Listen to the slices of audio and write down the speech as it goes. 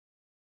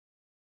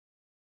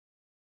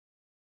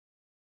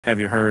Have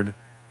you heard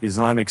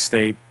Islamic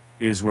State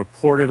is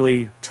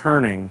reportedly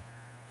turning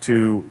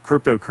to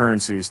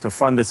cryptocurrencies to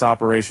fund its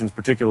operations,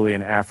 particularly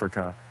in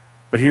Africa?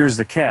 But here's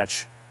the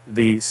catch.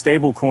 The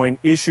stablecoin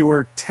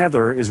issuer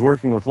Tether is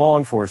working with law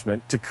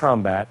enforcement to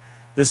combat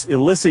this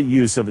illicit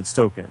use of its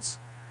tokens.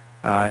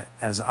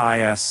 As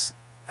IS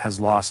has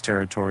lost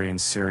territory in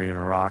Syria and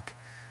Iraq,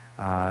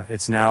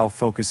 it's now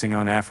focusing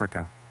on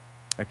Africa,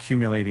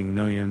 accumulating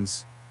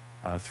millions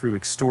through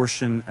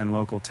extortion and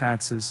local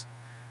taxes.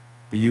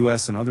 The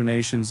U.S. and other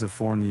nations have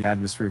formed the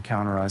Atmosphere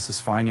Counter ISIS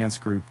Finance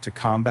Group to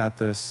combat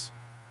this.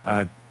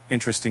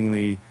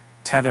 Interestingly,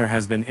 Tether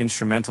has been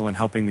instrumental in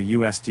helping the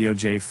U.S.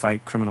 DOJ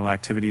fight criminal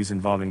activities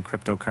involving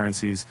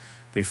cryptocurrencies.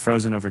 They've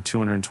frozen over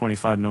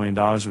 $225 million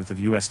worth of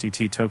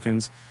USDT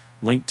tokens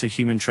linked to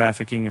human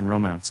trafficking and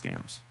romance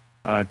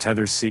scams.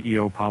 Tether's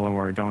CEO, Paulo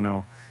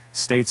Arredondo,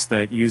 states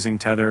that using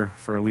Tether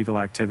for illegal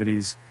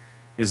activities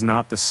is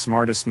not the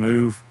smartest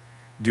move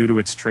due to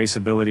its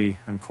traceability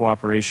and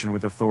cooperation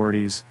with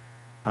authorities.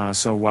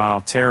 So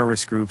while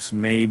terrorist groups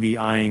may be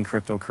eyeing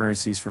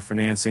cryptocurrencies for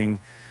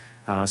financing,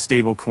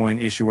 stablecoin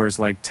issuers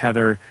like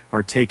Tether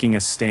are taking a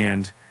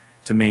stand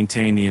to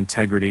maintain the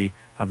integrity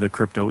of the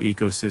crypto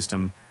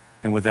ecosystem.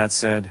 And with that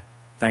said,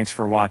 thanks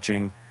for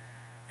watching,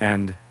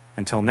 and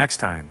until next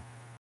time.